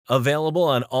Available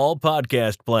on all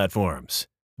podcast platforms.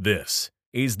 This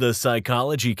is the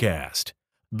Psychology Cast,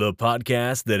 the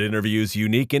podcast that interviews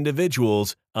unique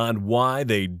individuals on why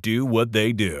they do what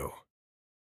they do.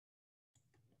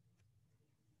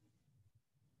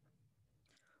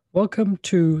 Welcome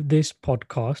to this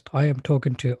podcast. I am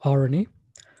talking to Aranee,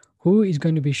 who is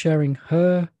going to be sharing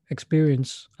her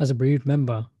experience as a bereaved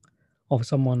member of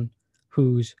someone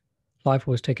whose life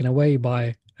was taken away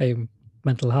by a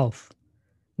mental health.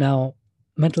 Now,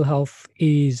 mental health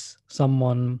is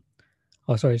something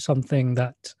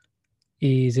that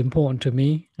is important to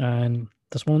me, and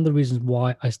that's one of the reasons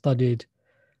why I studied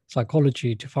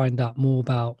psychology, to find out more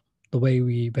about the way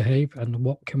we behave and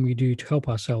what can we do to help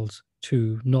ourselves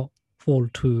to not fall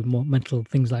to more mental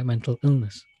things like mental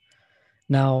illness.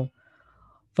 Now,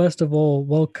 first of all,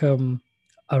 welcome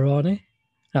Aranee.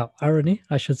 Now, Aranee,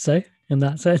 I should say, in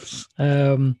that sense.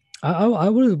 I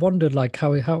always wondered like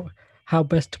how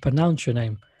best to pronounce your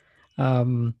name.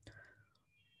 Um,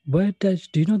 do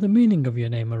you know the meaning of your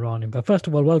name, Aranee? But first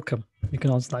of all, welcome. You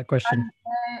can answer that question.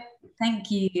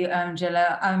 Thank you,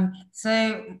 Jella.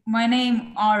 So my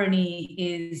name Aranee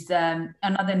is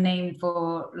another name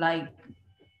for like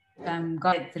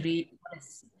Gayatri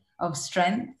of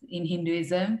strength in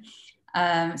Hinduism.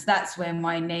 So that's where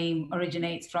my name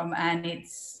originates from, and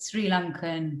it's Sri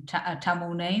Lankan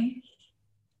Tamil name,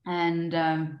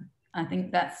 and I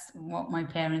think that's what my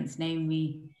parents named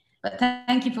me. But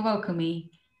thank you for welcoming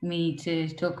me to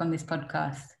talk on this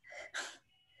podcast.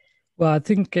 Well, I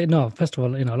think first of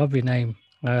all, lovely name.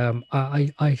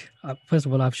 I first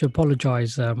of all, I should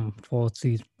apologize for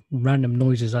these random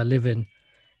noises. I live in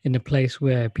a place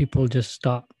where people just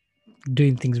start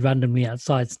doing things randomly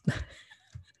outside.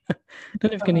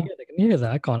 Don't know if you can hear that. Can you hear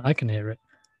that? I can't. I can hear it.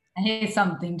 I hear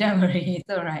something. Don't worry, it's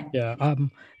all right. Yeah.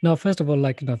 No. First of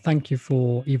all, thank you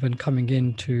for even coming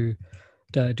in to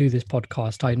do this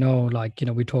podcast. I know,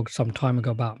 we talked some time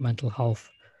ago about mental health,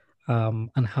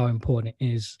 and how important it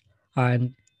is.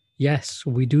 And yes,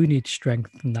 we do need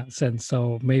strength in that sense.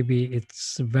 So maybe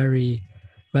it's very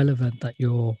relevant that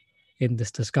you're in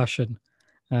this discussion.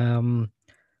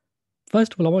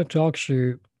 First of all, I wanted to ask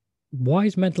you, why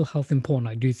is mental health important?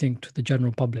 Like, do you think to the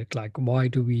general public, like, why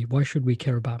should we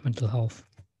care about mental health?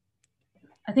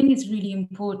 I think it's really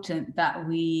important that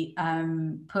we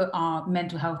put our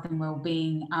mental health and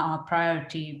well-being at our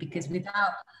priority, because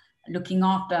without looking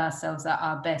after ourselves at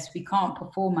our best, we can't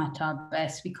perform at our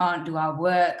best, we can't do our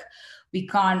work, we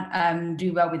can't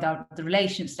do well with the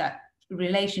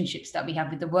relationships that we have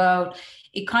with the world.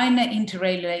 It kind of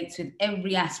interrelates with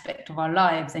every aspect of our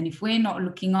lives, and if we're not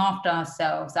looking after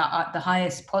ourselves at the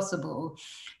highest possible,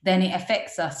 then it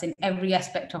affects us in every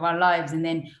aspect of our lives, and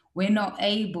then we're not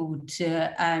able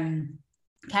to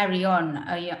carry on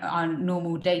our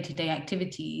normal day-to-day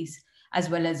activities as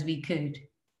well as we could.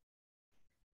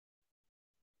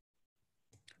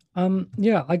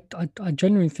 Yeah, I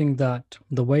genuinely think that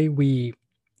the way we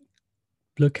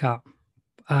look at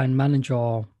and manage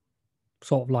our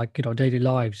sort of daily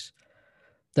lives,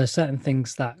 there's certain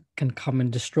things that can come and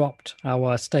disrupt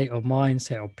our state of mind,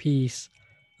 state of peace,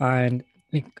 and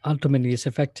ultimately it's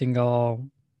affecting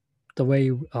the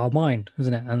way our mind,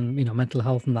 isn't it? And mental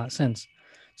health in that sense.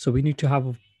 So we need to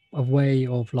have a way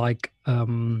of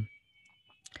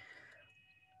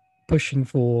pushing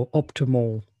for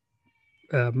optimal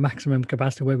maximum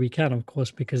capacity where we can, of course,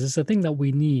 because it's a thing that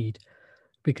we need,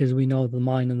 because we know the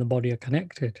mind and the body are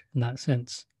connected in that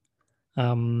sense.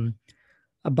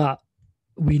 But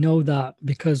we know that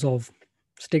because of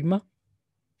stigma,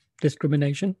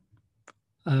 discrimination,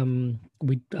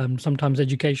 sometimes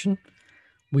education,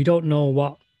 we don't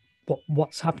know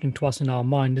what's happening to us in our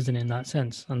mind, isn't it, in that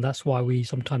sense? And that's why we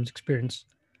sometimes experience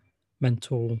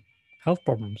mental health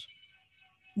problems.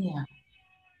 Yeah,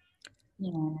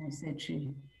 that's so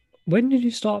true. When did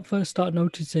you first start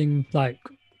noticing like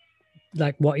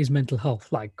what is mental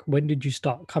health? Like, when did you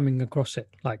start coming across it?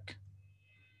 Like,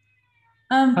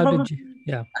 how did you?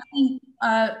 Yeah, I think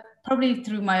probably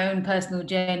through my own personal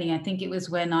journey. I think it was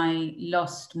when I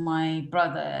lost my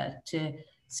brother to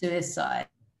suicide,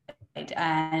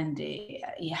 and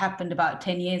it happened about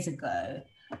 10 years ago.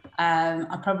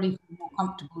 I probably feel more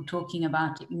comfortable talking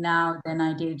about it now than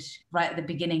I did right at the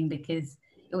beginning, because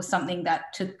it was something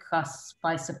that took us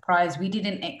by surprise. We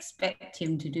didn't expect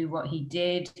him to do what he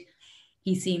did.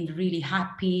 He seemed really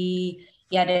happy.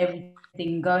 He had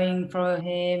everything going for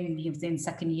him. He was in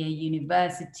second year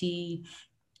university,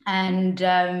 and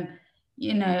and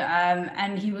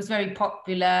he was very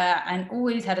popular and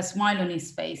always had a smile on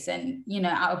his face. And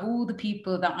out of all the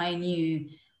people that I knew,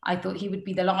 I thought he would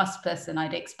be the last person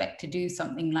I'd expect to do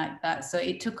something like that. So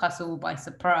it took us all by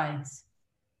surprise.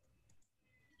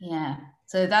 Yeah.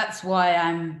 So that's why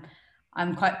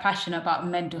I'm quite passionate about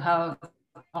mental health.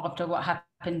 After what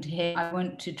happened here, I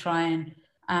want to try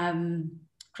and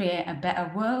create a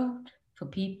better world for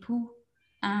people.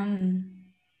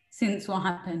 Since what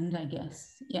happened, I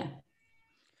guess. Yeah.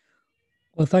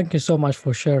 Well, thank you so much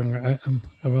for sharing,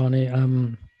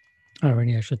 Aranee.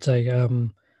 Aranee, I should say.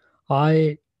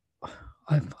 I,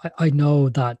 I know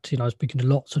that, speaking to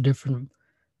lots of different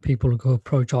people who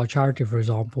approach our charity, for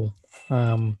example,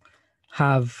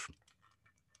 have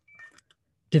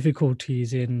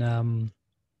difficulties in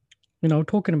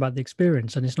talking about the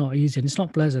experience, and it's not easy and it's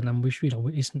not pleasant, and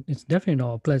it's definitely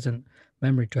not a pleasant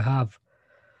memory to have.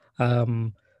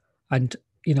 um and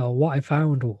what I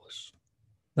found was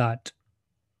that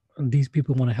these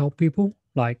people want to help people,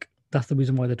 like that's the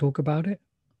reason why they talk about it.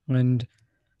 And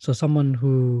so someone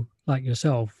who, like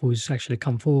yourself, who's actually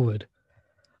come forward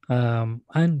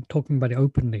and talking about it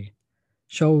openly,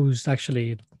 shows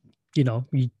actually,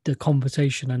 the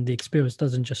conversation and the experience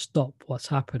doesn't just stop what's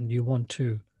happened. You want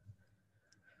to,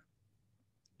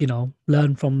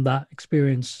 learn from that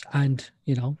experience and,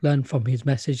 learn from his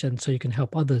message. And so you can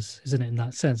help others, isn't it, in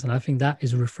that sense? And I think that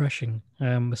is refreshing,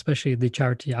 especially the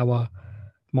charity, Our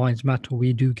Minds Matter.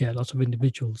 We do get lots of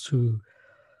individuals who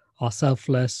are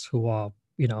selfless, who are,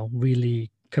 really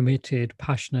committed,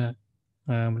 passionate,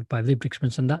 by lived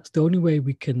experience. And that's the only way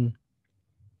we can,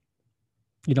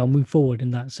 move forward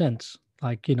in that sense.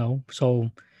 Like,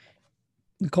 so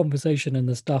the conversation and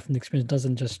the stuff and the experience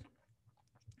doesn't just,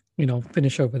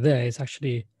 finish over there. It's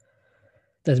actually,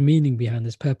 there's meaning behind,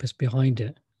 there's purpose behind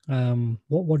it.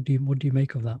 What do you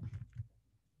make of that?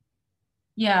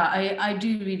 Yeah, I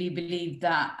do really believe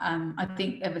that. I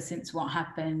think ever since what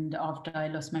happened after I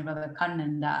lost my brother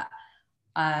Kannan, that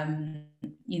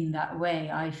in that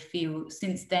way, I feel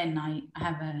since then I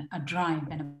have a drive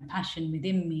and a passion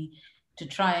within me to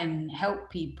try and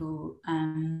help people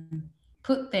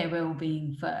put their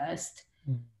well-being first,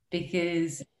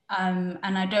 because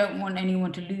and I don't want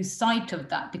anyone to lose sight of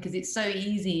that, because it's so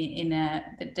easy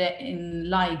in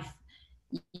life.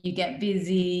 You get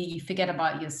busy, you forget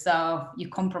about yourself, you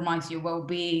compromise your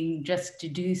well-being just to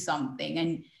do something,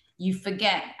 and you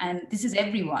forget. And this is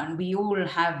everyone, we all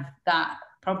have that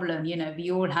problem,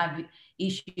 we all have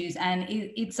issues, and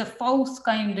it's a false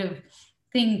kind of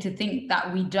thing to think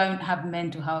that we don't have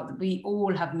mental health. We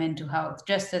all have mental health,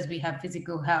 just as we have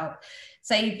physical health.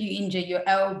 Say if you injure your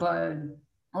elbow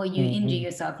or you injure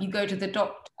yourself, you go to the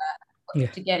doctor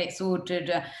to get it sorted.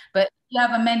 But you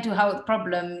have a mental health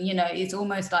problem, it's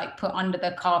almost like put under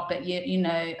the carpet.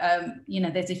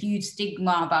 There's a huge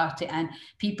stigma about it, and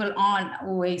people aren't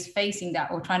always facing that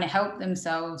or trying to help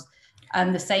themselves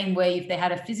the same way if they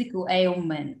had a physical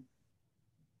ailment.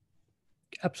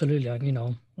 Absolutely.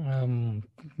 And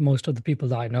most of the people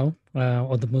that I know,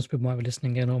 or the most people might be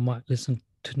listening in or might listen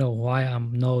to know who I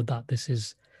am, know that this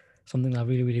is something that I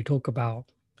really, really talk about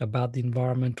the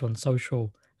environmental and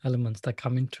social elements that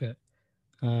come into it.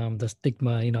 The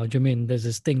stigma, do you mean there's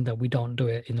this thing that we don't do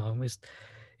it,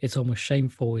 it's almost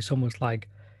shameful. It's almost like,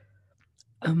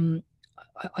 I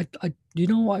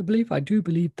believe, I do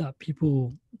believe that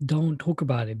people don't talk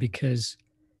about it because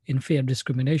in fear of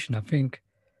discrimination. I think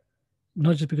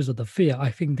not just because of the fear,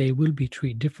 I think they will be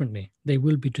treated differently. They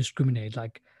will be discriminated.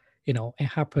 Like, it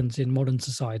happens in modern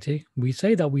society. We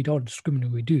say that we don't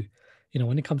discriminate, we do.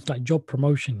 When it comes to like job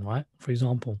promotion, right? For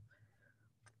example,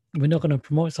 we're not going to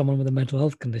promote someone with a mental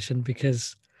health condition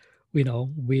because,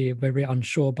 we're very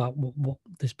unsure about what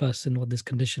this person or this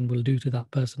condition will do to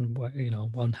that person,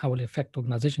 on how it will affect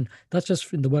organization. That's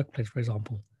just in the workplace, for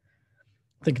example.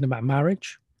 Thinking about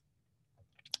marriage,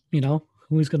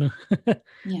 who's going to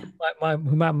Yeah.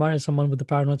 who might marry someone with the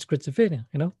paranoid schizophrenia,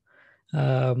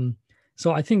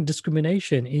 so I think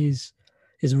discrimination is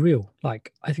real.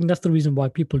 Like, I think that's the reason why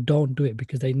people don't do it,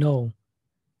 because they know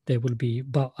there will be.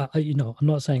 But I'm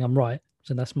not saying I'm right,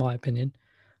 so that's my opinion.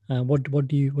 What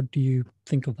do you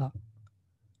think of that?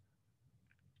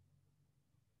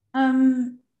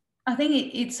 I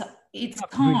think it's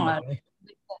hard.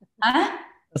 Huh?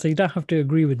 So you don't have to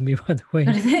agree with me, by the way.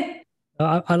 What is it?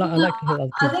 I like to hear other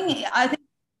I people. think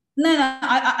no,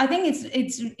 I think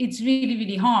it's really,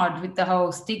 really hard with the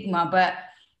whole stigma. But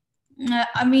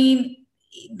I mean,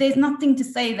 there's nothing to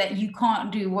say that you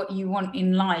can't do what you want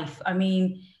in life. I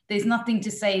mean, there's nothing to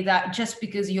say that just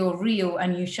because you're real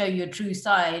and you show your true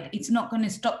side, it's not going to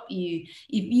stop you.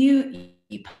 If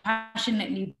you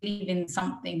passionately believe in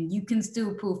something, you can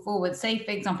still pull forward. Say,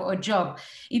 for example, a job.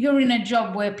 If you're in a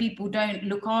job where people don't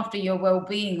look after your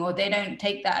well-being, or they don't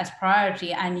take that as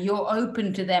priority, and you're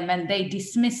open to them and they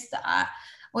dismiss that,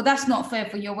 well, that's not fair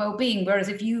for your well-being. Whereas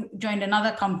if you joined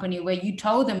another company where you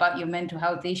told them about your mental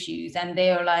health issues and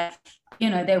they're like,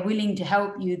 they're willing to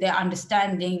help you, they're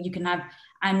understanding, you can have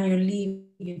annual leave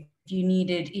if you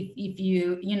needed, if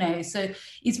you, so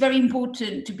it's very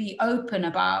important to be open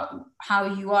about how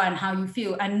you are and how you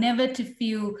feel, and never to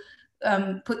feel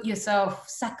put yourself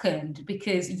second,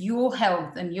 because your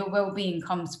health and your well-being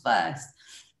comes first.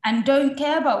 And don't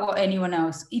care about what anyone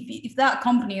else, if that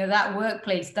company or that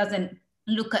workplace doesn't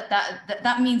look at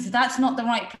that means that's not the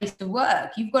right place to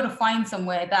work. You've got to find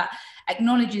somewhere that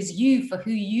acknowledges you for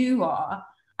who you are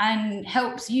and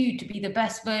helps you to be the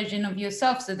best version of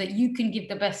yourself, so that you can give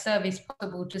the best service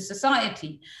possible to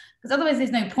society, because otherwise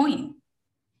there's no point.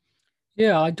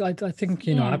 Yeah, I think,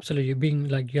 absolutely, being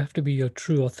like, you have to be your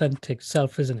true, authentic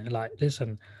self, isn't it? Like,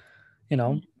 listen,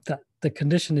 that the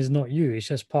condition is not you, it's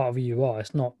just part of who you are.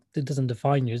 It doesn't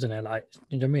define you, isn't it? Like,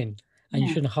 you know what I mean? And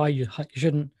you shouldn't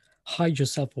hide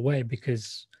yourself away,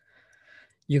 because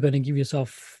you're going to give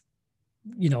yourself,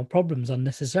 problems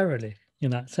unnecessarily,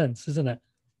 in that sense, isn't it?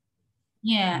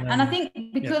 Yeah, and I think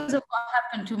because of what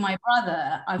happened to my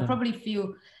brother, I probably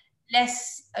feel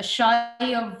less shy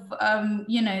of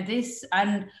this.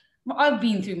 And I've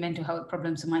been through mental health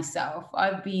problems myself.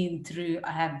 I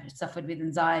have suffered with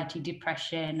anxiety,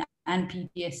 depression, and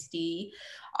PTSD.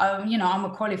 I'm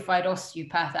a qualified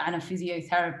osteopath and a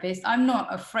physiotherapist. I'm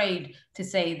not afraid to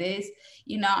say this.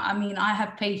 I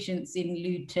have patients in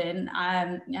Luton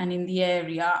and in the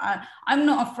area. I'm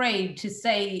not afraid to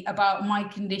say about my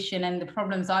condition and the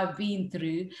problems I've been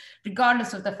through,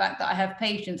 regardless of the fact that I have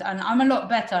patients. And I'm a lot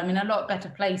better. I'm in a lot better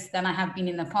place than I have been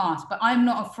in the past. But I'm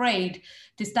not afraid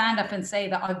to stand up and say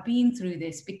that I've been through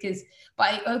this, because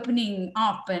by opening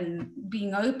up and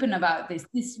being open about this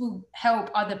will help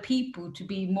other people to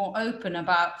be more open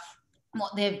about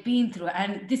what they've been through.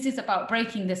 And this is about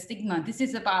breaking the stigma. This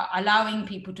is about allowing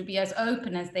people to be as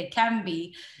open as they can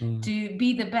be, to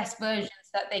be the best versions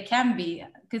that they can be,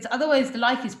 because otherwise the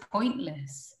life is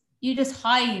pointless. You just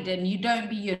hide and you don't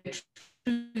be your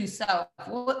true self.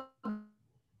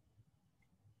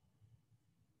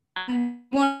 And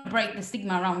we want to break the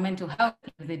stigma around mental health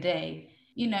of the day.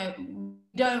 We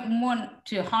don't want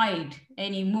to hide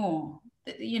anymore,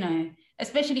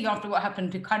 especially after what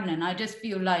happened to Kannan. I just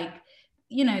feel like,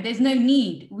 there's no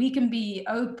need. We can be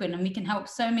open and we can help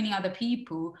so many other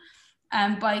people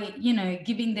by,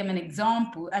 giving them an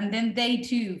example. And then they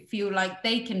too feel like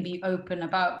they can be open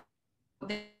about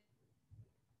their.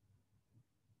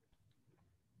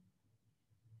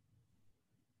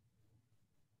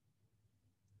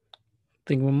 I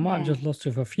think we might have just lost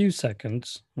you for a few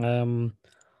seconds. I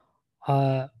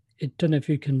don't know if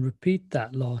you can repeat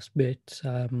that last bit.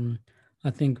 I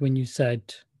think when you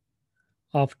said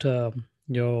after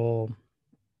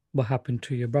what happened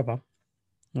to your brother,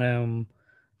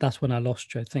 that's when I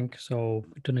lost you, I think. So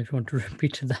I don't know if you want to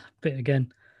repeat that bit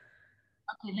again.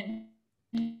 Okay,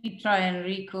 let me try and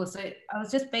recall. So I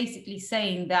was just basically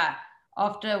saying that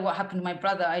after what happened to my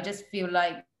brother, I just feel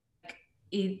like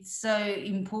it's so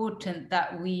important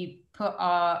that we put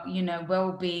our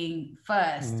well-being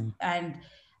first. And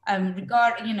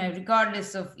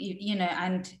regardless of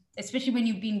and especially when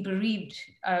you've been bereaved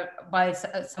by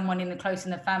someone close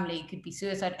in the family, it could be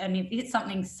suicide. And if it's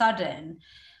something sudden,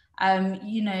 ever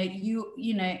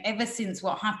since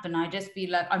what happened, I just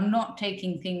feel like I'm not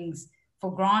taking things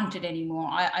for granted anymore.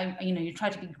 You try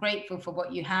to be grateful for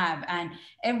what you have, and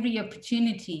every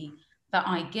opportunity that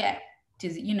I get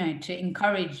to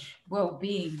encourage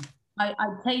well-being, I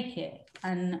take it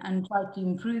and try to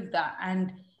improve that.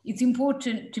 And it's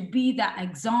important to be that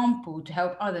example to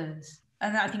help others.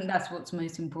 And I think that's what's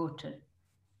most important.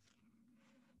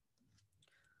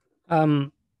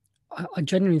 I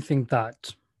genuinely think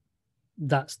that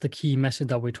that's the key message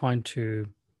that we're trying to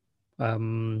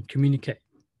communicate.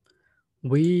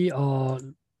 We are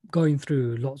going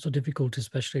through lots of difficulties,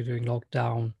 especially during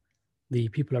lockdown. The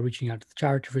people are reaching out to the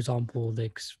charity, for example. They're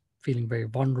feeling very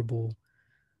vulnerable.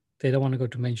 They don't want to go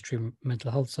to mainstream mental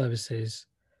health services.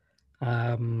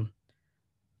 And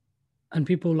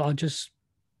people are just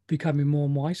becoming more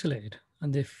and more isolated,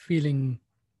 and they're feeling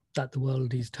that the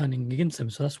world is turning against them.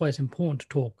 So that's why it's important to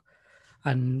talk.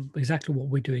 And exactly what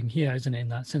we're doing here, isn't it? In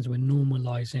that sense, we're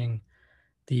normalizing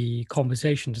the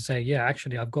conversation to say, yeah,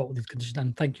 actually, I've got all these conditions.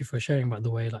 And thank you for sharing, by the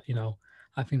way. Like,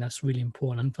 I think that's really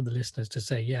important. And for the listeners to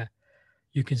say, yeah,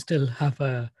 you can still have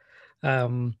a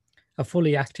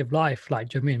fully active life. Like,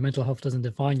 do you know what I mean? Mental health doesn't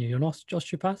define you. You're not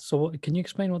osteopath. So can you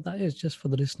explain what that is, just for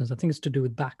the listeners? I think it's to do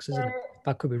with backs, isn't it?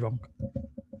 That could be wrong.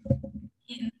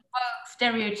 Well,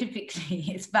 stereotypically,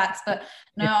 it's backs, but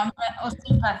no, I'm an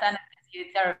osteopath and a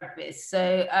physiotherapist.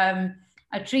 So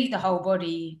I treat the whole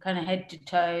body, kind of head to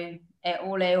toe,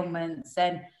 all ailments,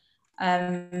 and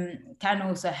can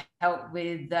also help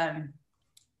with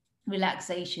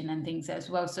relaxation and things as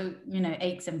well. So,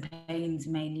 aches and pains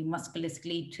mainly,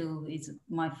 musculoskeletal is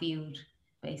my field,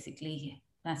 basically.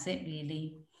 That's it,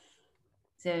 really.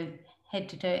 So, head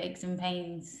to toe aches and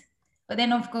pains. But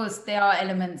then, of course, there are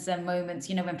elements and moments,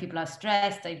 when people are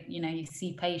stressed, you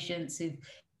see patients who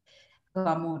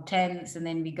are more tense, and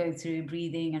then we go through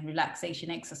breathing and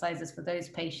relaxation exercises for those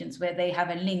patients where they have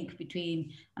a link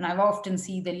between, and I often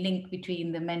see the link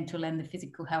between the mental and the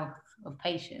physical health of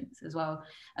patients as well.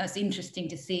 It's interesting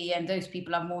to see, and those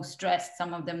people are more stressed.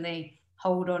 Some of them, they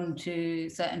hold on to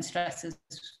certain stresses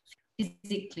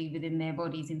physically within their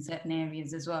bodies in certain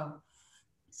areas as well.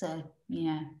 So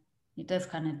yeah, it does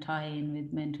kind of tie in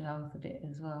with mental health a bit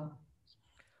as well.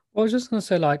 Well, I was just gonna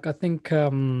say, like, I think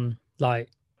like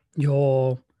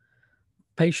your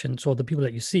patients or the people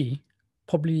that you see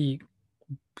probably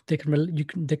they can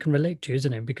relate to,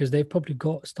 isn't it? Because they've probably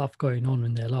got stuff going on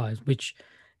in their lives, which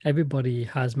everybody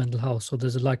has mental health, so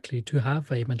there's likely to have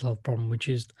a mental health problem, which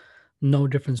is no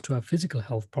difference to a physical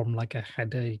health problem like a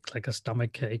headache, like a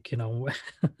stomach ache.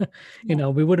 Yeah.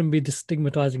 We wouldn't be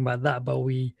stigmatizing about that, but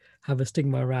we have a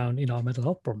stigma around a mental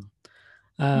health problem.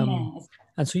 Yeah.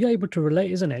 And so you're able to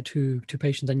relate, isn't it, to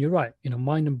patients? And you're right,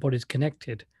 mind and body is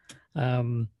connected.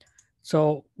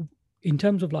 So in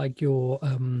terms of like your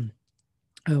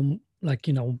like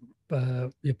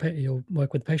your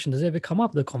work with patients, does it ever come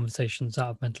up, the conversations out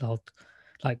of mental health,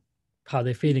 like how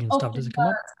they're feeling and stuff? Does Often it come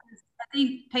up? does. I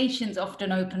think patients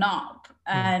often open up,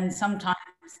 Yeah. and sometimes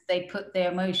they put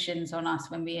their emotions on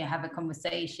us when we have a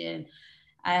conversation.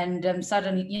 And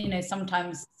suddenly,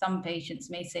 sometimes some patients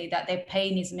may say that their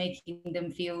pain is making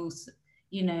them feel,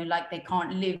 like they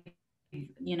can't live.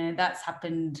 That's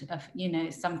happened.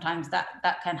 Sometimes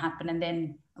that can happen, and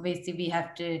then obviously we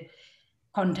have to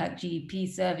contact GP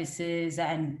services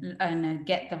and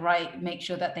make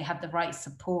sure that they have the right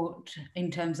support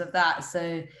in terms of that.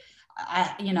 So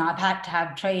I've had to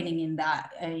have training in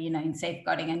that, in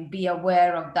safeguarding, and be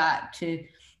aware of that to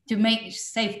make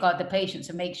safeguard the patients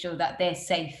and make sure that they're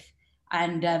safe,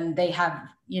 and they have,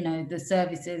 the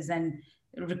services and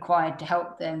required to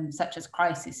help them, such as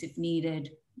crisis if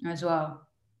needed as well.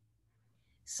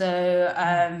 So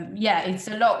yeah, it's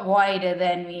a lot wider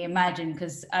than we imagine,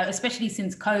 because especially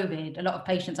since COVID, a lot of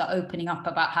patients are opening up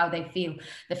about how they feel.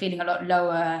 They're feeling a lot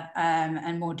lower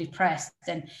and more depressed,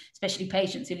 and especially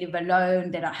patients who live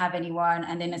alone, they don't have anyone.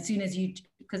 And then as soon as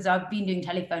because I've been doing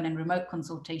telephone and remote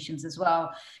consultations as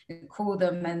well, you call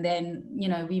them, and then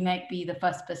we might be the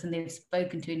first person they've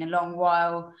spoken to in a long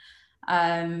while,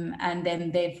 and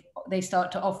then they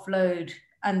start to offload,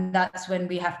 and that's when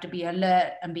we have to be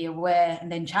alert and be aware,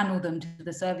 and then channel them to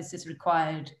the services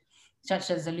required, such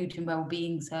as the Luton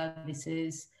Wellbeing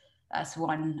services. That's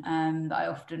one that I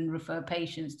often refer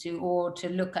patients to, or to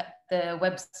look at the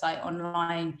website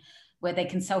online where they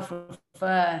can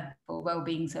self-refer for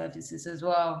wellbeing services as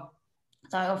well.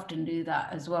 So I often do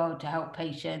that as well to help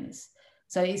patients.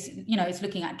 So it's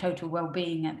looking at total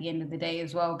well-being at the end of the day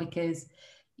as well, because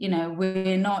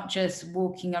we're not just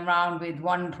walking around with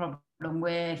one problem.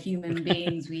 We're human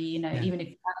beings. We, Yeah. even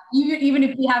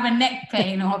if we have a neck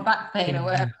pain or back pain or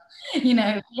whatever,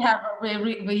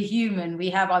 we're human. We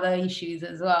have other issues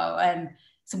as well, and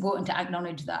it's important to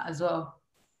acknowledge that as well.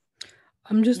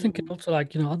 I'm just thinking also,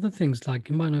 like, other things, like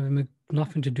it might not have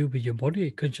nothing to do with your body.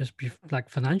 It could just be like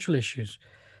financial issues.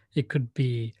 It could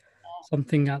be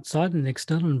something outside in the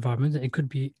external environment. It could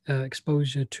be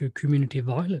exposure to community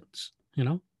violence,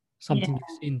 Yeah, something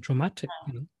you've seen traumatic,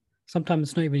 Sometimes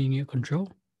it's not even in your control,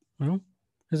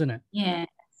 isn't it? yeah,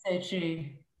 so true.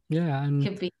 Yeah. And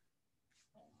Could be.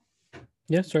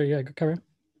 yeah, sorry, yeah, carry on.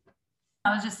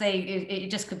 I was just saying, it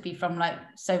just could be from like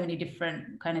so many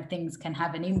different kind of things can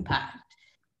have an impact.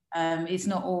 It's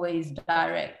not always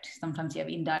direct. Sometimes you have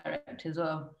indirect as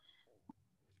well.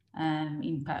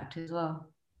 Impact as well.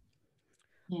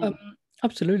 Yeah.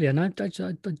 Absolutely. And I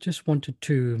just wanted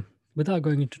to, without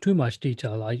going into too much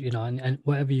detail, and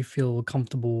whatever you feel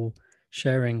comfortable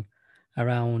sharing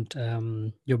around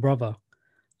your brother,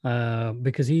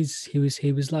 because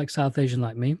he was like South Asian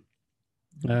like me,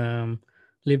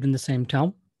 lived in the same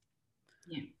town,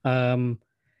 Yeah.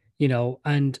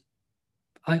 And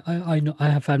I know I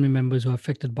have family members who are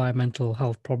affected by mental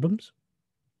health problems,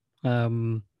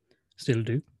 still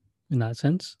do, in that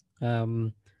sense.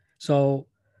 So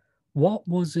what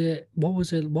was it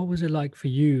like for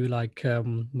you, like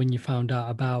when you found out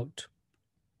about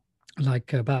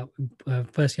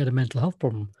first you had a mental health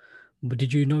problem, but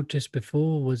did you notice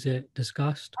before? Was it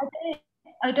discussed?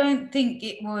 I don't think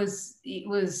it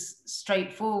was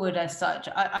straightforward as such.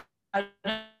 I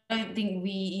don't think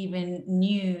we even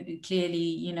knew clearly,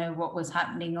 you know, what was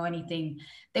happening or anything.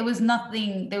 There was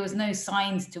nothing, there was no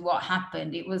signs to what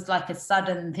happened. It was like a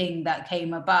sudden thing that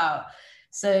came about.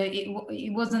 So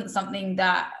it wasn't something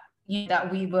that, you know,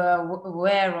 that we were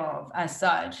aware of as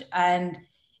such. And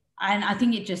I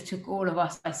think it just took all of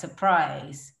us by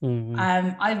surprise.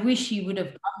 I wish he would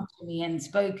have come to me and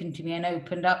spoken to me and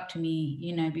opened up to me,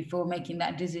 you know, before making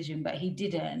that decision, but he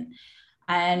didn't.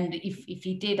 And if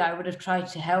he did, I would have tried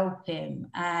to help him.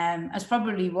 That's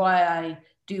probably why I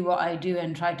do what I do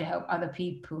and try to help other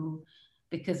people,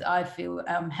 because I feel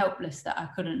helpless that I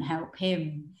couldn't help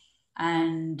him.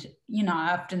 And, you know,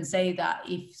 I often say that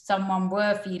if someone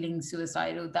were feeling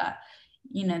suicidal, that,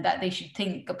 you know, that they should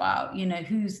think about, you know,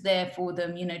 who's there for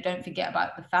them, you know, don't forget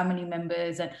about the family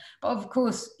members. And but of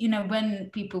course, you know,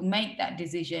 when people make that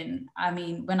decision, I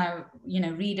mean, when I, you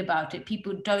know, read about it,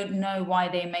 people don't know why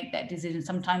they make that decision.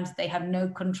 Sometimes they have no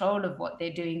control of what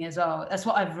they're doing as well. That's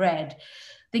what I've read.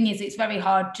 Thing is, it's very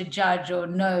hard to judge or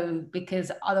know,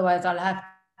 because otherwise I'll have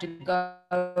to go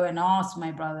and ask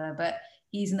my brother, but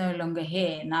he's no longer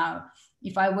here now.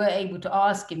 If I were able to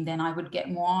ask him, then I would get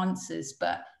more answers.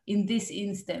 But in this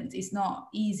instance, it's not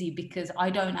easy because I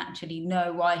don't actually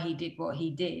know why he did what he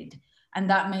did. And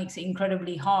that makes it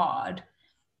incredibly hard,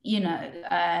 you know,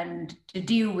 and to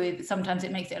deal with. Sometimes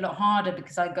it makes it a lot harder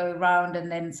because I go around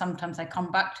and then sometimes I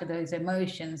come back to those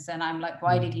emotions and I'm like,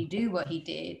 why did he do what he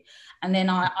did? And then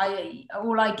I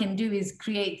all I can do is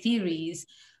create theories.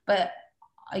 But,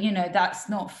 you know, that's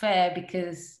not fair,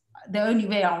 because the only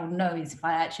way I'll know is if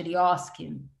I actually ask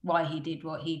him why he did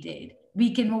what he did.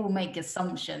 We can all make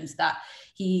assumptions that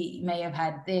he may have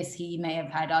had this, he may have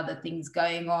had other things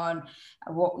going on.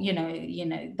 What, you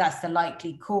know, that's the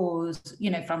likely cause,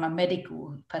 you know, from a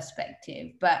medical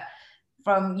perspective. But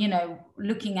from, you know,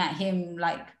 looking at him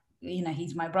like, you know,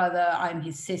 he's my brother, I'm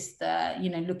his sister, you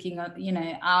know, looking at, you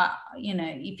know,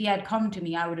 if he had come to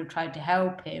me, I would have tried to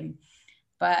help him.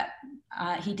 But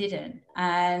he didn't.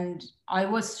 And I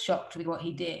was shocked with what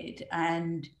he did.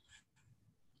 And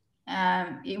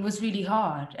it was really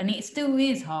hard. And it still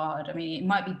is hard. I mean, it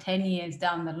might be 10 years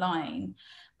down the line,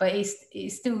 but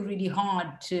it's still really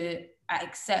hard to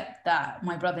accept that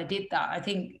my brother did that. I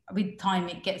think with time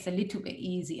it gets a little bit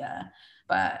easier,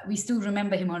 but we still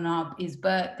remember him on his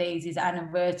birthdays, his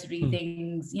anniversary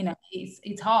things. You know,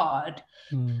 it's hard.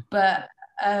 But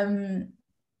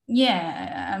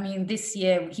yeah, I mean, this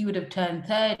year he would have turned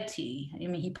 30. I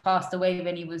mean, he passed away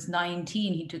when he was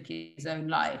 19. He took his own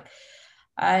life.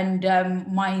 And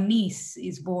my niece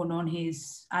is born on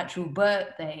his actual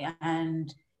birthday.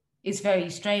 And it's very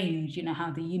strange, you know,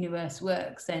 how the universe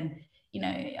works. And, you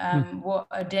know, what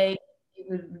a day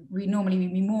we normally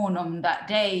we mourn on that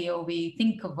day, or we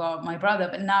think of my brother,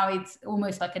 but now it's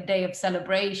almost like a day of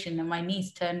celebration. And my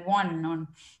niece turned 1 on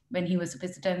when he was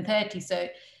supposed to turn 30. So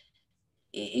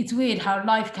it's weird how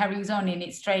life carries on in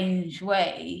its strange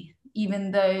way,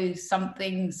 even though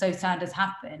something so sad has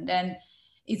happened. And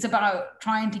it's about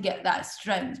trying to get that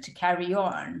strength to carry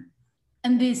on.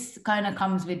 And this kind of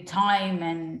comes with time.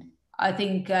 And I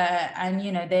think, and,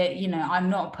 you know, I'm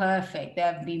not perfect.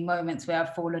 There have been moments where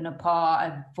I've fallen apart,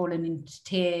 I've fallen into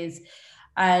tears,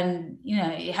 and, you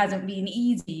know, it hasn't been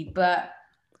easy. But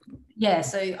yeah,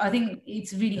 so I think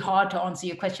it's really hard to answer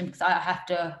your question, because I have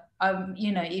to,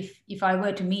 you know, if I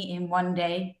were to meet him one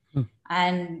day,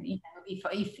 and, you know,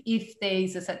 if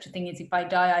there's such a thing as if I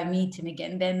die, I meet him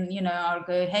again, then, you know, I'll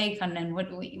go, hey, Kannan,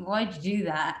 why'd you do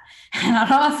that? And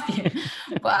I'll ask him,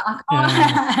 but I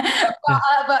can't,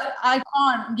 but I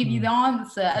can't give you the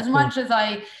answer as much as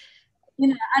I, you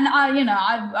know, and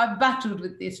I've battled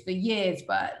with this for years,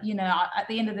 but, you know, at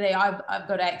the end of the day, I've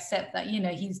got to accept that, you know,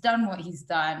 he's done what he's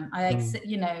done.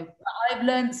 You know, I've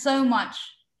learned so much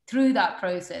through that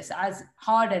process, as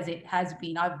hard as it has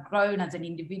been. I've grown as an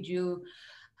individual.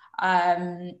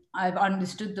 I've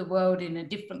understood the world in a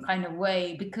different kind of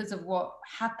way because of what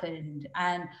happened.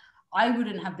 And I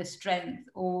wouldn't have the strength,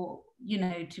 or, you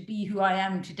know, to be who I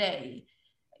am today,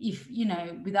 if, you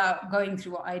know, without going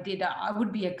through what I did. I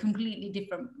would be a completely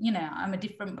different, you know, I'm a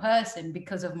different person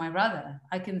because of my brother.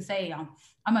 I can say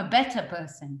I'm a better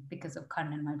person because of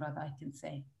Kannan, my brother, I can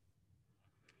say.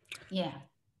 Yeah.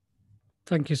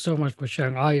 Thank you so much for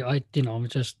sharing. I you know, I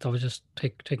was just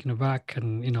taken aback,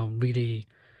 and, you know, really,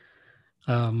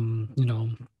 you know,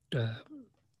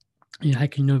 how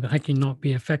can you not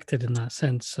be affected in that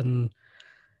sense? And,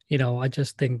 you know, I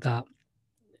just think that,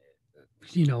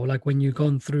 you know, like when you've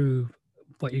gone through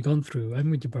what you've gone through, and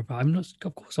with your brother, I'm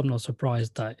not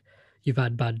surprised that you've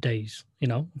had bad days. You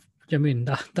know, I mean,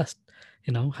 that's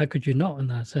how could you not in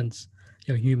that sense?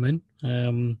 You're human.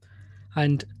 And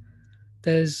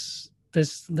there's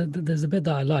a bit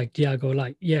that I like. Yeah, I go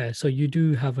like, yeah, so you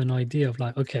do have an idea of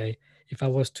like, okay, if I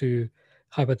was to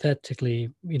hypothetically,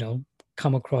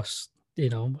 come across,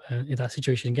 in that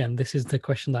situation again, this is the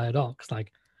question that I'd ask,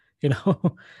 like, you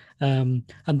know, and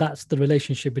that's the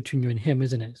relationship between you and him,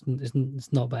 isn't it?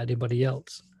 It's not about anybody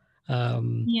else.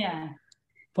 Yeah.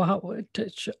 But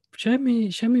share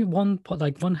me one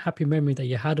happy memory that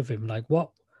you had of him. Like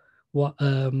what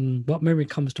memory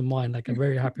comes to mind? Like a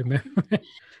very happy memory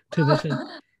to this.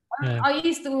 Yeah. I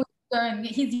used to always go and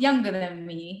he's younger than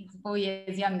me, he's 4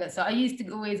 years younger. So I used to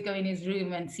always go in his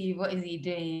room and see what is he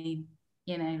doing.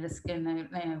 Just go know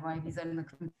why he's on the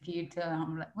computer.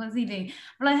 I'm like, what's he doing?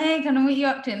 I'm like, hey, can I what are you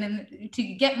up to? And then to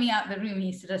get me out of the room, he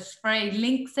used to just spray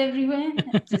links everywhere,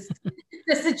 just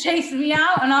to chase me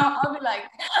out. And I'll be like,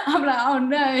 oh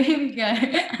no, here we go.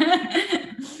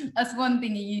 That's one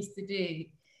thing he used to do.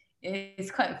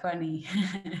 It's quite funny.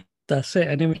 That's it.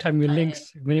 And every time you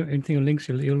links, anything you links,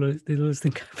 you'll always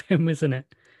think of him, isn't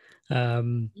it?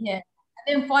 Yeah.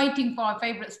 And then fighting for our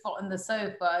favorite spot on the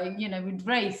sofa, we'd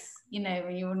race,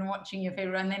 when you were watching your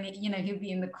favorite, and then, he'll be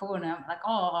in the corner. I'm like,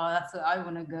 oh, that's where I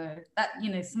want to go. That,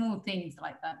 small things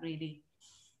like that, really.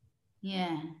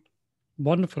 Yeah.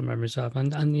 Wonderful memories of,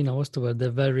 and what's the word?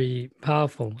 They're very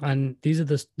powerful. And these are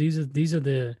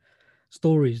the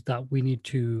stories that we need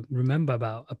to remember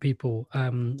about a people,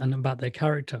 and about their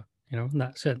character, in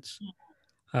that sense.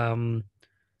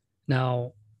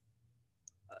 Now,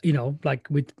 like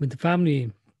with the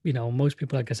family, most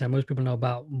people, like I said, most people know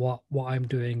about what I'm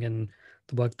doing and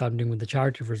the work that I'm doing with the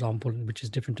charity, for example, which is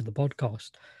different to the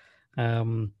podcast.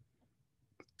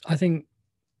 I think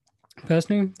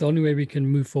personally, the only way we can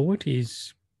move forward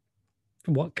is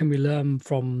what can we learn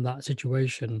from that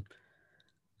situation.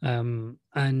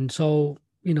 And so,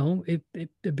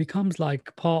 it becomes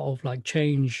like part of like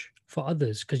change for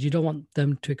others, because you don't want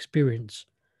them to experience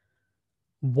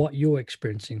what you're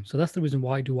experiencing. So that's the reason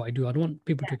why I do what I do. I don't want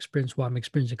people to experience what I'm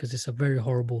experiencing, because it's a very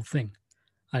horrible thing.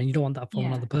 And you don't want that from Yeah.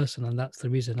 another person. And that's the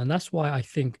reason. And that's why I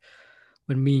think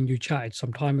when me and you chatted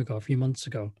some time ago, a few months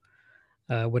ago,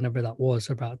 whenever that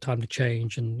was, about time to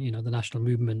change and, the national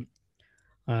movement,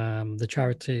 the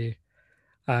charity,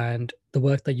 and the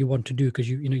work that you want to do, because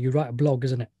you write a blog,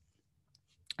 isn't it?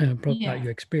 Blog about Yeah.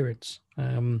 your experience.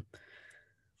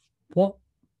 What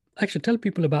Actually, tell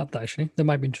people about that. Actually, they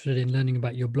might be interested in learning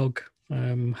about your blog.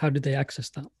 How do they access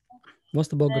that? What's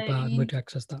the blog So about, and where in, to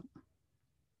access that?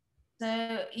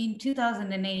 so in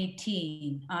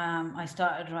 2018, I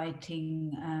started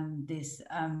writing this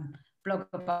blog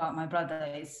about my brother.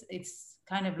 It's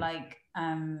kind of like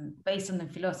based on the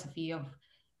philosophy of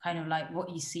kind of like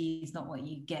what you see is not what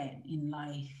you get in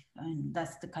life, and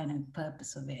that's the kind of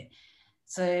purpose of it.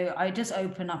 So I just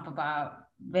open up about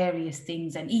various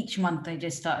things, and each month I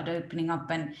just started opening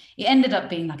up, and it ended up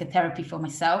being like a therapy for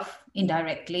myself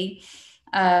indirectly.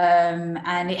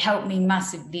 And it helped me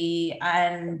massively.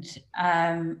 And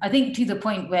I think to the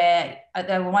point where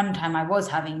there one time I was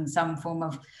having some form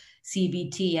of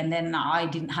CBT, and then I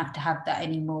didn't have to have that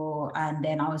anymore. And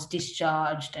then I was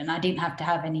discharged, and I didn't have to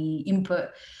have any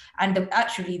input. And the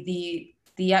actual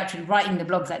writing the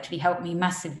blogs actually helped me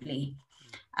massively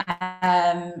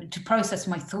to process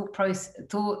my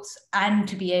thoughts and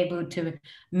to be able to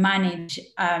manage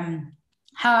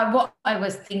what I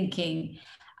was thinking.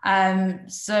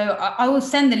 So I will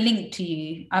send the link to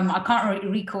you. I can't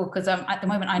recall because at the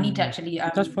moment I need to actually.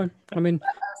 That's fine. I mean,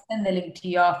 I'll send the link to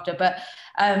you after. But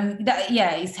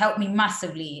it's helped me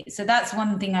massively. So that's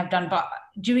one thing I've done. But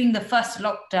during the first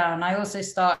lockdown, I also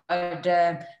started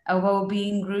a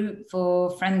well-being group for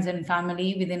friends and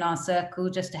family within our circle,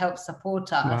 just to help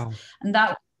support us. wow. And that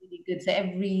was really good. So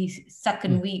every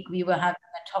second week we were having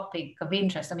a topic of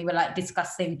interest, and we were like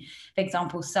discussing, for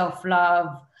example,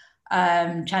 self-love.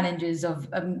 Challenges of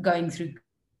going through,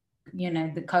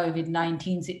 the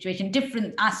COVID-19 situation,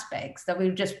 different aspects that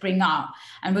we'll just bring up,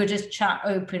 and we'll just chat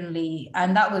openly,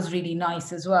 and that was really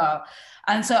nice as well.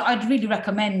 And so I'd really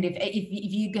recommend if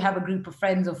you have a group of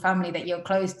friends or family that you're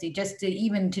close to, just to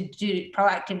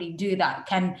proactively do that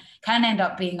can end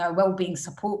up being a well-being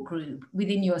support group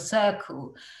within your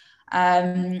circle.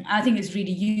 I think it's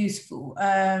really useful.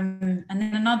 And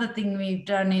then another thing we've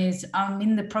done is I'm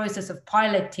in the process of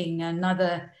piloting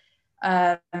another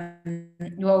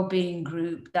well-being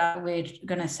group that we're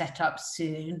going to set up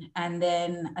soon. And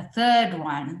then a third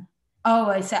one,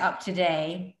 I set up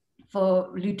today for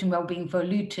Luton Wellbeing for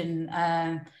Luton,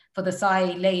 for the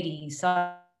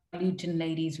Luton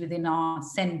ladies within our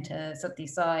centre, Sati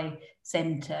Sai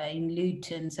Centre in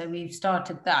Luton. So we've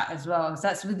started that as well. So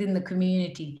that's within the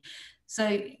community.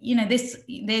 So,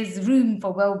 there's room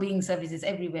for well-being services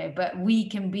everywhere, but we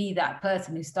can be that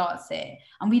person who starts it,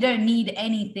 and we don't need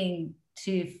anything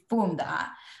to form that.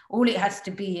 All it has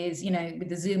to be is, with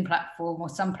the Zoom platform or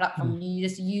some platform, you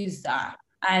just use that.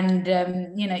 And,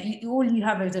 all you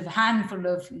have is a handful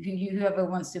of whoever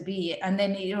wants to be, and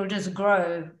then it'll just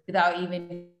grow without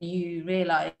even you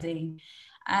realizing.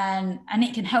 And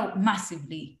it can help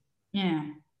massively.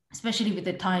 Yeah. Especially with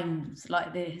the times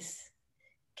like this,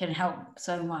 can help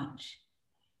so much.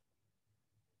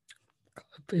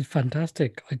 It's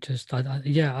fantastic. What's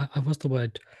the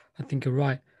word? I think you're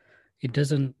right. It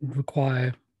doesn't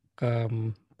require a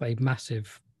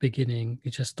massive beginning.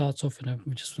 It just starts off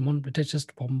it takes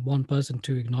just one person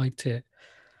to ignite it,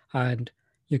 and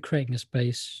you're creating a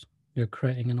space, you're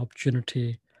creating an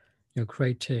opportunity, you're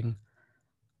creating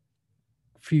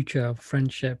future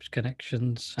friendships,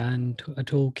 connections, and a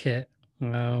toolkit.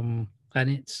 And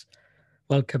it's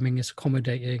welcoming, it's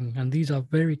accommodating, and these are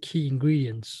very key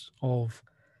ingredients of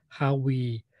how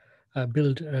we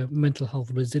build mental health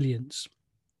resilience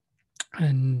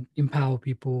and empower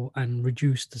people and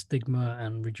reduce the stigma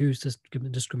and reduce this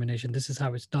discrimination. This is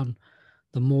how it's done.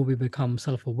 The more we become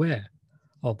self-aware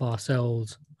of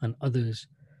ourselves and others,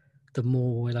 the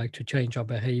more we like to change our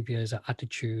behaviors, our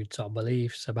attitudes, our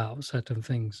beliefs about certain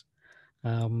things.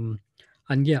 And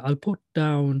yeah, I'll put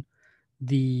down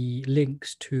the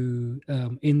links to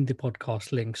in the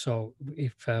podcast link. So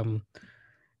if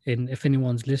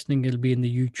anyone's listening, it'll be in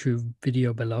the YouTube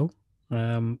video below,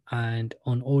 and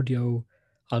on audio,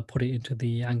 I'll put it into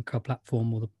the Anchor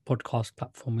platform or the podcast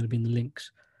platform. It'll be in the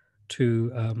links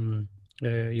to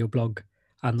your blog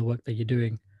and the work that you're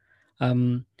doing.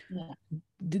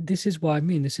 This is what I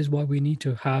mean. This is why we need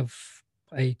to have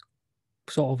a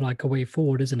sort of like a way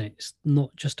forward, isn't it? It's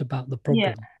not just about the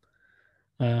problem.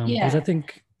 Because I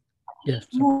think,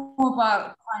 it's more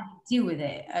about trying to deal with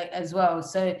it as well.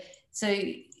 So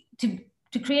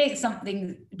to create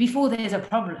something before there's a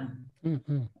problem,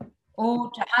 or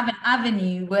to have an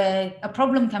avenue where a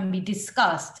problem can be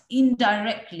discussed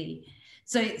indirectly.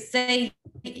 So say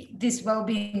this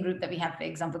well-being group that we have, for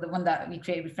example, the one that we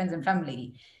created with friends and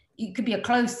family, it could be a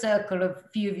close circle of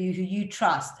few of you who you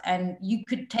trust, and you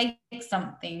could take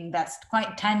something that's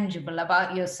quite tangible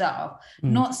about yourself,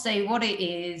 not say what it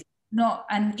is,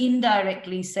 and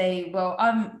indirectly say, well,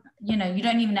 you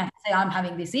don't even have to say I'm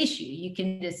having this issue. You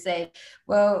can just say,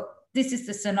 well, this is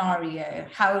the scenario.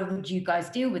 How would you guys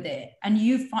deal with it? And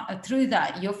through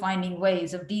that, you're finding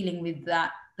ways of dealing with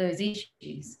those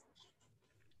issues.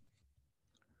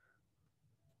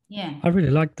 Yeah, I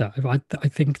really like that. I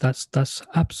think that's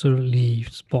absolutely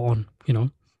spot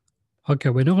on. Okay,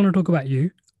 we're not going to talk about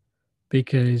you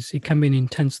because it can be an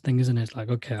intense thing, isn't it? It's like,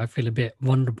 okay, I feel a bit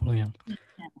vulnerable.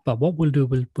 But what we'll do,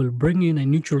 we'll bring in a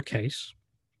neutral case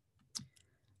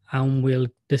and we'll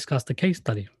discuss the case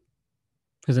study,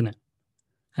 isn't it?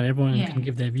 And everyone can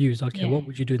give their views. Okay, what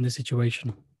would you do in this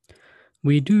situation?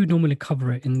 We do normally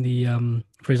cover it in the,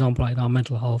 for example, like our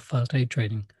mental health first aid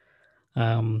training.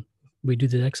 We do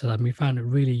this exercise and we found it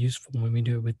really useful when we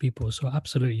do it with people. So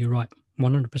absolutely, you're right,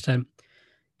 100%.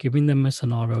 Giving them a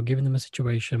scenario, giving them a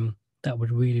situation that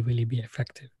would really, really be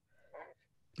effective.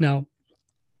 Now,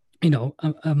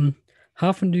 how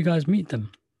often do you guys meet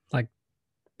them? Like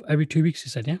every 2 weeks,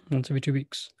 you said, yeah? Once every 2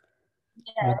 weeks?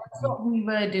 Yeah, that's what we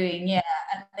were doing, yeah.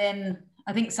 And then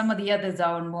I think some of the others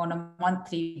are more on a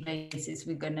monthly basis.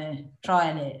 We're going to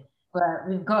trial it. But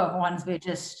we've got ones we're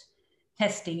just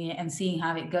testing it and seeing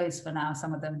how it goes for now,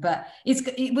 some of them. But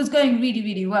it was going really,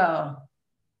 really well.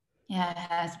 Yeah, it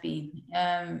has been.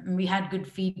 And we had good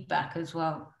feedback as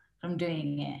well from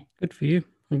doing it. Good for you,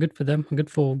 and good for them, and good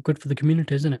for the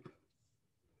community, isn't it?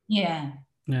 Yeah.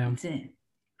 That's it.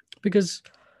 Because,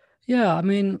 yeah, I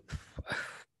mean,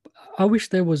 I wish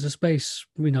there was a space,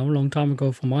 a long time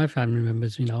ago for my family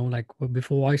members, like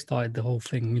before I started the whole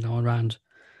thing, around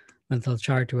mental health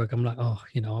charity work. I'm like, oh,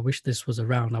 I wish this was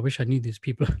around. I wish I knew these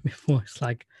people before. It's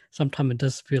like sometimes it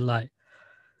does feel like,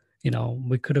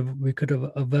 we could have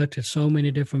averted so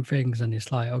many different things, and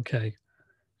it's like, okay,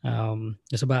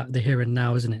 it's about the here and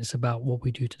now, isn't it? It's about what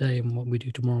we do today and what we do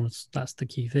tomorrow. That's the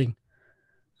key thing.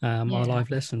 Our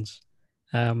life lessons.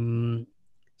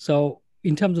 So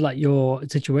in terms of like your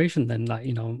situation, then, like,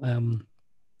 I know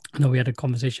we had a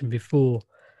conversation before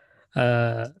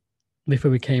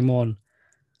we came on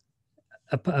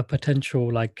a potential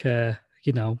like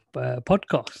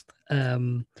podcast.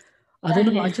 I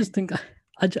don't know. I just think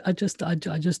I just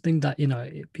think that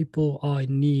people are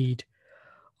in need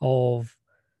of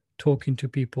talking to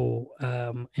people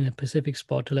in a specific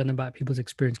spot to learn about people's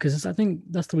experience, because I think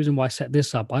that's the reason why I set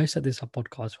this up. I set this up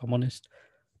podcast, if I'm honest,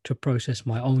 to process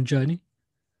my own journey.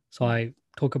 So I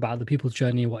talk about the people's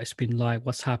journey, what it's been like,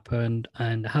 what's happened,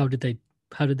 and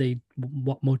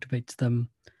what motivates them.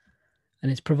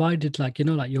 And it's provided, like,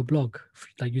 like your blog,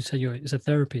 like you said, it's a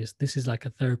therapist. This is like a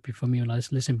therapy for me when I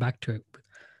listen back to it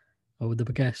with the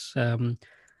guests.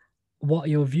 What are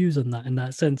your views on that in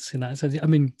that sense? I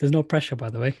mean, there's no pressure, by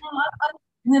the way.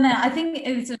 No, I think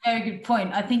it's a very good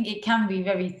point. I think it can be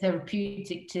very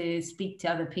therapeutic to speak to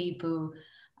other people.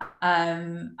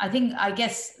 I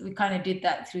guess we kind of did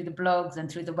that through the blogs and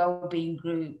through the well-being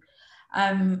group.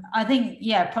 I think,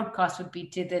 yeah, podcast would be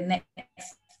to the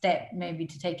next step, maybe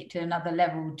to take it to another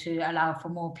level to allow for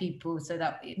more people, so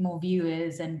that more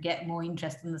viewers and get more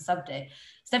interest in the subject.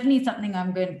 It's definitely something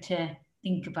I'm going to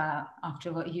think about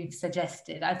after what you've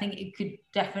suggested. I think it could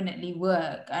definitely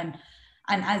work. And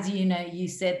as you know, you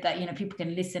said that, people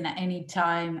can listen at any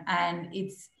time, and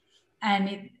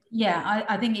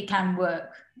I think it can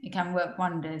work. It can work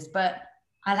wonders, but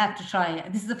I'll have to try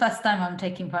it. This is the first time I'm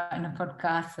taking part in a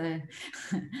podcast, so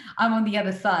I'm on the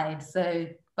other side. So,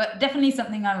 but definitely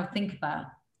something I would think about.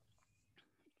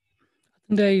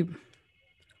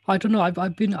 I don't know.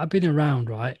 I've been around,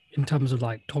 right, in terms of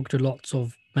like talk to lots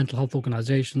of mental health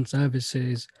organizations,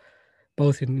 services,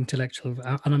 both in intellectual,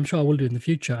 and I'm sure I will do in the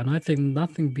future. And I think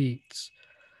nothing beats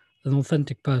an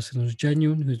authentic person who's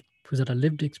genuine, who's had a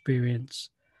lived experience.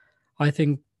 I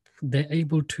think they're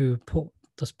able to put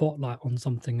the spotlight on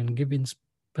something and give in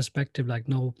perspective like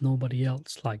nobody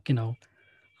else. Like, and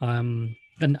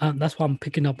that's why I'm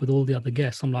picking up with all the other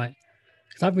guests. I'm like,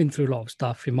 because I've been through a lot of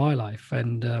stuff in my life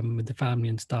and with the family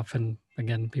and stuff, and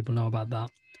again, people know about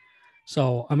that.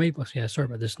 So I'm able. Yeah, sorry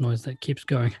about this noise that keeps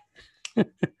going.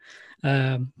 Don't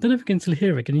know if you can still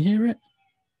hear it. Can you hear it?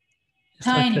 It's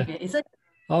tiny like bit. It's like,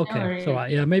 okay, it's all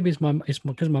right. Yeah, maybe it's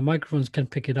because my microphones can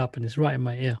pick it up and it's right in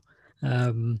my ear.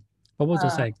 What was I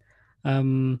saying?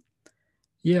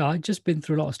 Yeah, I've just been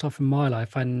through a lot of stuff in my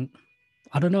life, and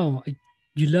I don't know.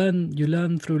 You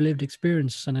learn through lived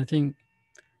experience, and I think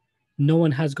no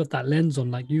one has got that lens on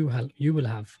like you will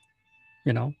have,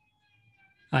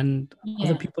 and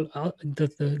other people.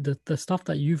 The stuff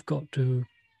that you've got to,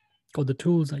 or the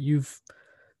tools that you've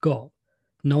got,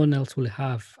 no one else will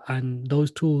have, and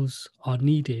those tools are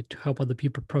needed to help other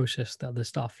people process the other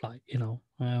stuff. Like,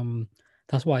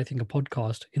 that's why I think a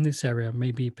podcast in this area,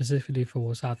 maybe specifically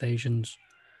for South Asians,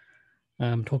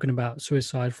 talking about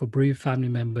suicide for bereaved family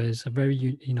members, a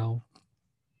very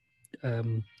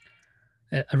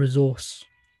a resource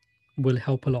will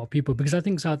help a lot of people, because I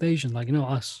think South Asian, like,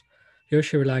 us, you're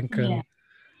Sri Lankan,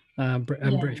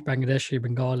 British, Bangladeshi,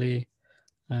 Bengali,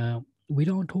 we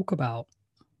don't talk about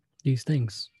these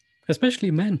things,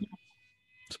 especially men,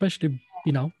 especially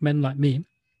men like me,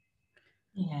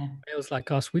 males like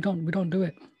us. We don't do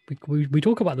it. We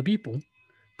talk about the people,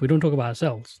 but we don't talk about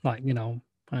ourselves, like,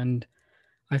 and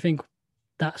I think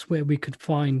that's where we could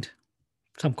find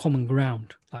some common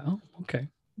ground, like, oh, okay,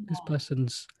 this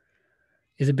person's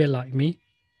is a bit like me,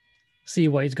 see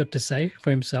what he's got to say for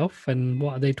himself and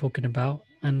what are they talking about,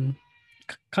 and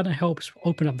kind of helps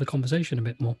open up the conversation a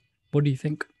bit more. What do you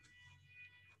think?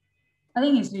 I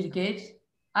think it's really good.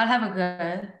 I'll have a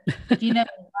go. Do you know?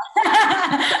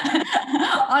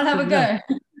 I'll have a go.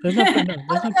 That's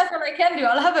what I can do.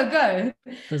 I'll have a go.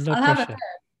 There's no pressure. Have a go.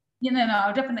 No,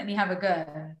 I'll definitely have a go.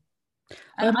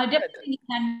 I definitely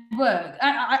can work.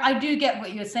 I do get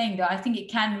what you're saying, though. I think it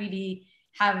can really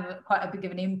have quite a big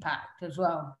of an impact as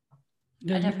well.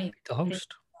 Yeah, you could be the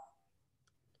host.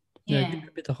 Yeah, you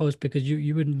could be the host, because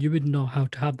you wouldn't know how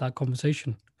to have that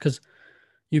conversation, because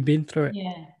you've been through it.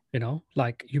 Yeah.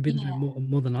 Like you've been through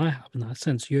more than I have in that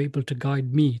sense. You're able to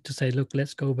guide me to say, look,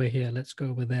 let's go over here, let's go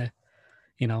over there.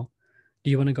 Do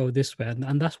you want to go this way?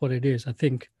 And that's what it is. I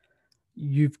think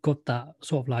you've got that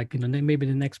sort of like, maybe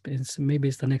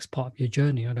it's the next part of your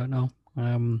journey. I don't know.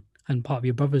 And part of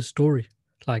your brother's story.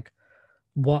 Like,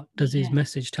 what does his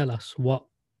message tell us? What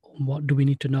do we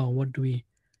need to know? What do we,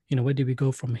 where do we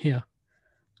go from here?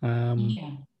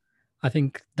 I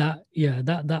think that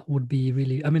would be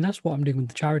really, I mean, that's what I'm doing with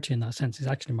the charity in that sense. It's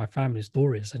actually my family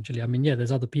story, essentially. I mean, yeah,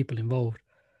 there's other people involved,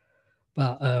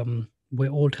 but we're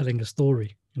all telling a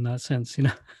story in that sense,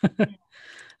 I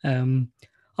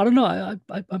don't know.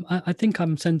 I think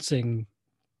I'm sensing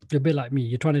you're a bit like me.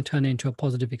 You're trying to turn it into a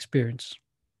positive experience.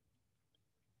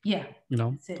 Yeah.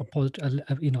 A positive,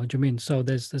 do you mean? So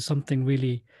there's something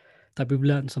really that we've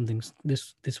learned something.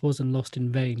 This wasn't lost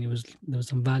in vain. There was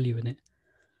some value in it.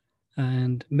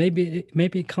 And maybe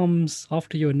it comes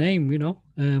after your name,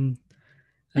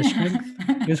 a strength,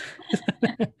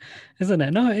 isn't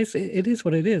it? No, it is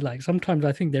what it is. Like sometimes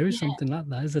I think there is something like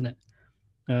that, isn't it?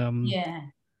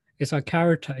 it's our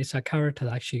character. It's our character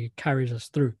that actually carries us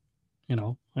through,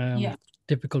 Yeah.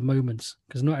 difficult moments.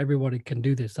 Because not everybody can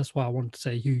do this. That's why I want to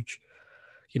say huge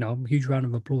round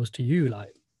of applause to you,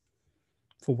 like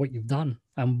for what you've done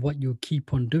and what you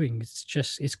keep on doing. It's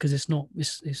because it's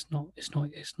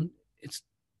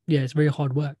yeah, it's very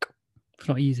hard work. It's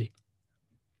not easy.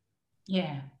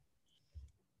 Yeah.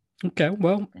 Okay,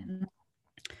 well,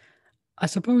 I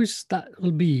suppose that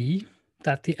will be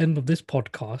at the end of this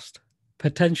podcast.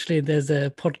 Potentially, there's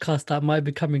a podcast that might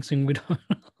be coming soon. We don't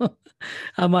know.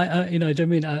 I might, do you know what I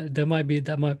mean? There might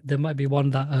be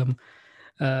one that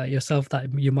yourself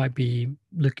that you might be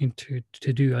looking to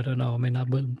do. I don't know. I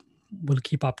mean, we'll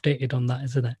keep updated on that,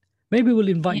 isn't it? Maybe we'll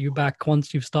invite Yeah. you back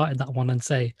once you've started that one and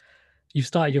say you've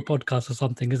started your podcast or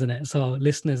something, isn't it? So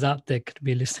listeners out there could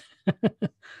be listening,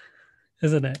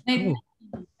 isn't it? No, Cool.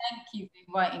 thank you for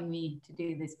inviting me to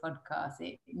do this podcast.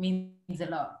 It means a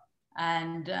lot.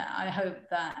 And I hope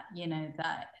that,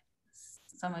 that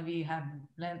some of you have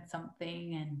learned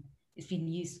something and it's been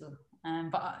useful.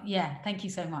 But yeah, thank you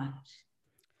so much.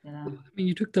 I mean,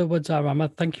 you took the words out,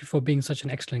 Ahmad. Thank you for being such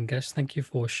an excellent guest. Thank you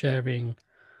for sharing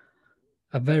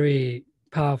a very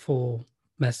powerful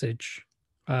message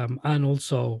and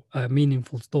also a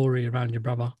meaningful story around your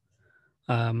brother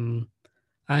and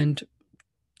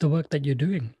the work that you're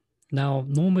doing. Now,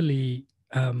 normally,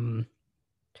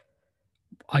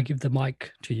 I give the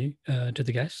mic to you, to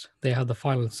the guests. They have the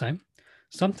final say.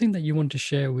 Something that you want to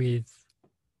share with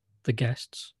the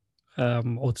guests,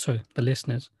 or sorry, the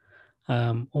listeners,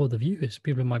 or the viewers,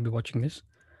 people who might be watching this.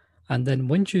 And then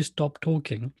once you stop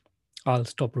talking, I'll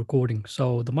stop recording.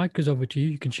 So the mic is over to you.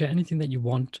 You can share anything that you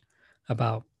want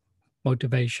about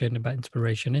motivation, about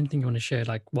inspiration, anything you want to share,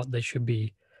 like what they should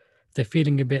be. If they're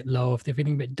feeling a bit low, if they're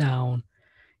feeling a bit down,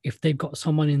 if they've got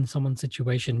someone in someone's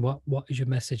situation, what is your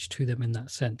message to them in that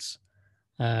sense?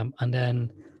 And then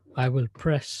I'll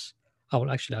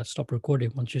stop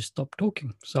recording once you stop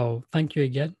talking. So thank you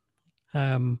again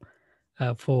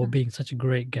for being such a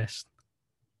great guest.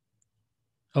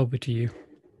 Over to you.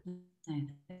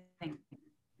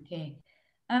 Okay.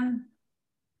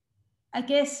 I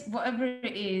guess whatever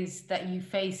it is that you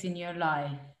face in your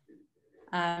life,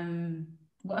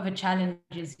 whatever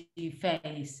challenges you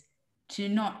face, to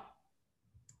not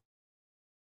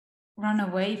run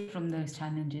away from those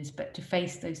challenges, but to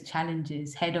face those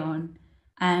challenges head on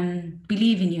and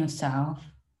believe in yourself,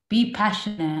 be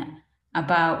passionate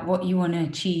about what you want to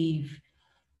achieve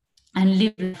and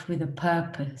live with a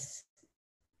purpose,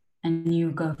 and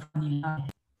you go from your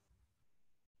life.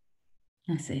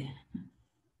 That's it.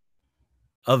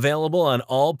 Available on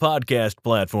all podcast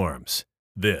platforms.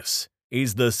 This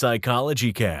is the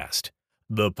Psychology Cast,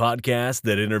 the podcast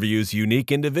that interviews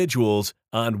unique individuals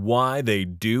on why they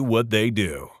do what they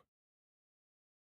do.